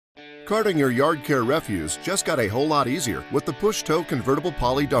Carting your yard care refuse just got a whole lot easier with the push-tow convertible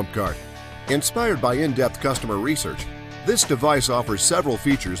poly dump cart. Inspired by in-depth customer research, this device offers several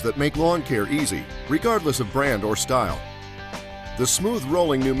features that make lawn care easy, regardless of brand or style. The smooth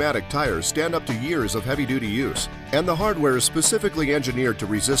rolling pneumatic tires stand up to years of heavy-duty use, and the hardware is specifically engineered to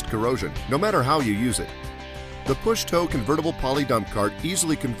resist corrosion, no matter how you use it. The push-tow convertible poly dump cart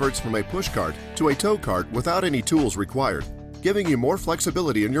easily converts from a push cart to a tow cart without any tools required, giving you more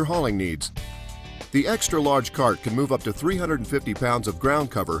flexibility in your hauling needs. The extra-large cart can move up to 350 pounds of ground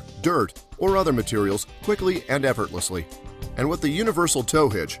cover, dirt, or other materials quickly and effortlessly. And with the universal tow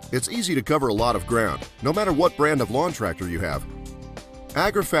hitch, it's easy to cover a lot of ground, no matter what brand of lawn tractor you have.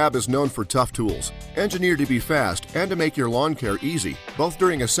 Agri-Fab is known for tough tools, engineered to be fast and to make your lawn care easy, both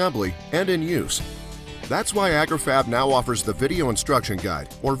during assembly and in use. That's why Agri-Fab now offers the Video Instruction Guide,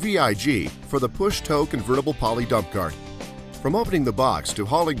 or VIG, for the push-tow convertible poly dump cart. From opening the box to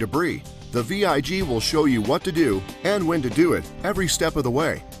hauling debris, the VIG will show you what to do and when to do it every step of the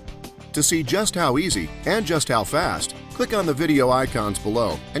way. To see just how easy and just how fast, click on the video icons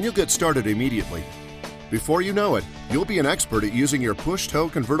below and you'll get started immediately. Before you know it, you'll be an expert at using your push-tow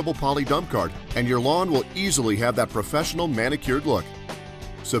convertible poly dump cart, and your lawn will easily have that professional manicured look.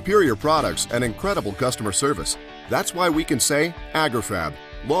 Superior products and incredible customer service. That's why we can say Agri-Fab,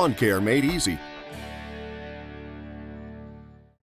 lawn care made easy.